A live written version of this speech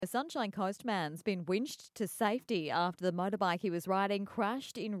A Sunshine Coast man's been winched to safety after the motorbike he was riding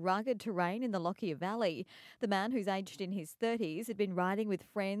crashed in rugged terrain in the Lockyer Valley. The man, who's aged in his 30s, had been riding with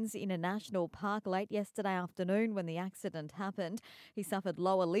friends in a national park late yesterday afternoon when the accident happened. He suffered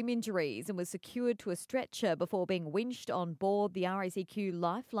lower limb injuries and was secured to a stretcher before being winched on board the RACQ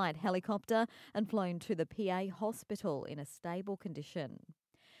Lifelight helicopter and flown to the PA hospital in a stable condition.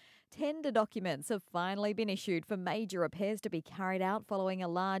 Tender documents have finally been issued for major repairs to be carried out following a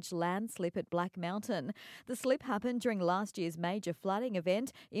large landslip at Black Mountain. The slip happened during last year's major flooding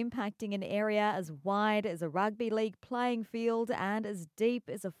event, impacting an area as wide as a rugby league playing field and as deep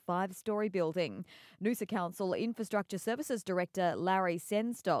as a 5-storey building. Noosa Council Infrastructure Services Director Larry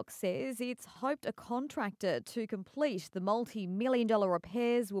Senstock says it's hoped a contractor to complete the multi-million-dollar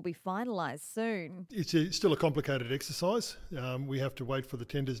repairs will be finalised soon. It's still a complicated exercise. We have to wait for the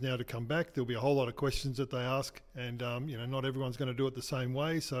tenders now to come back. There'll be a whole lot of questions that they ask, and not everyone's going to do it the same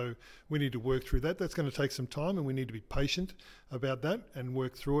way, so we need to work through that. That's going to take some time, and we need to be patient about that and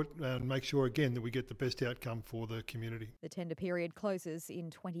work through it and make sure again that we get the best outcome for the community. The tender period closes in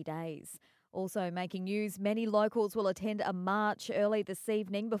 20 days. Also making news, many locals will attend a march early this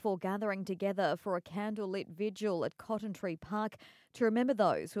evening before gathering together for a candlelit vigil at Cotton Tree Park to remember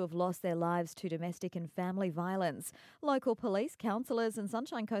those who have lost their lives to domestic and family violence. Local police, councillors and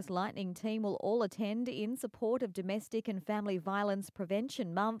Sunshine Coast Lightning team will all attend in support of Domestic and Family Violence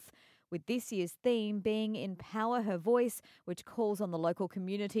Prevention Month, with this year's theme being Empower Her Voice, which calls on the local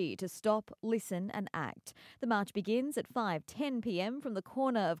community to stop, listen and act. The march begins at 5:10 p.m. from the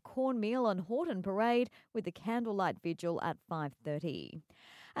corner of Cornmeal and Horton Parade, with the candlelight vigil at 5:30.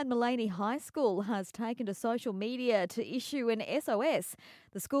 And Mullaney High School has taken to social media to issue an SOS.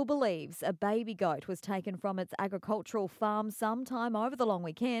 The school believes a baby goat was taken from its agricultural farm sometime over the long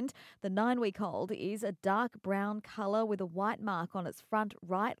weekend. The 9-week-old is a dark brown colour with a white mark on its front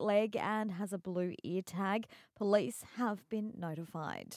right leg and has a blue ear tag. Police have been notified.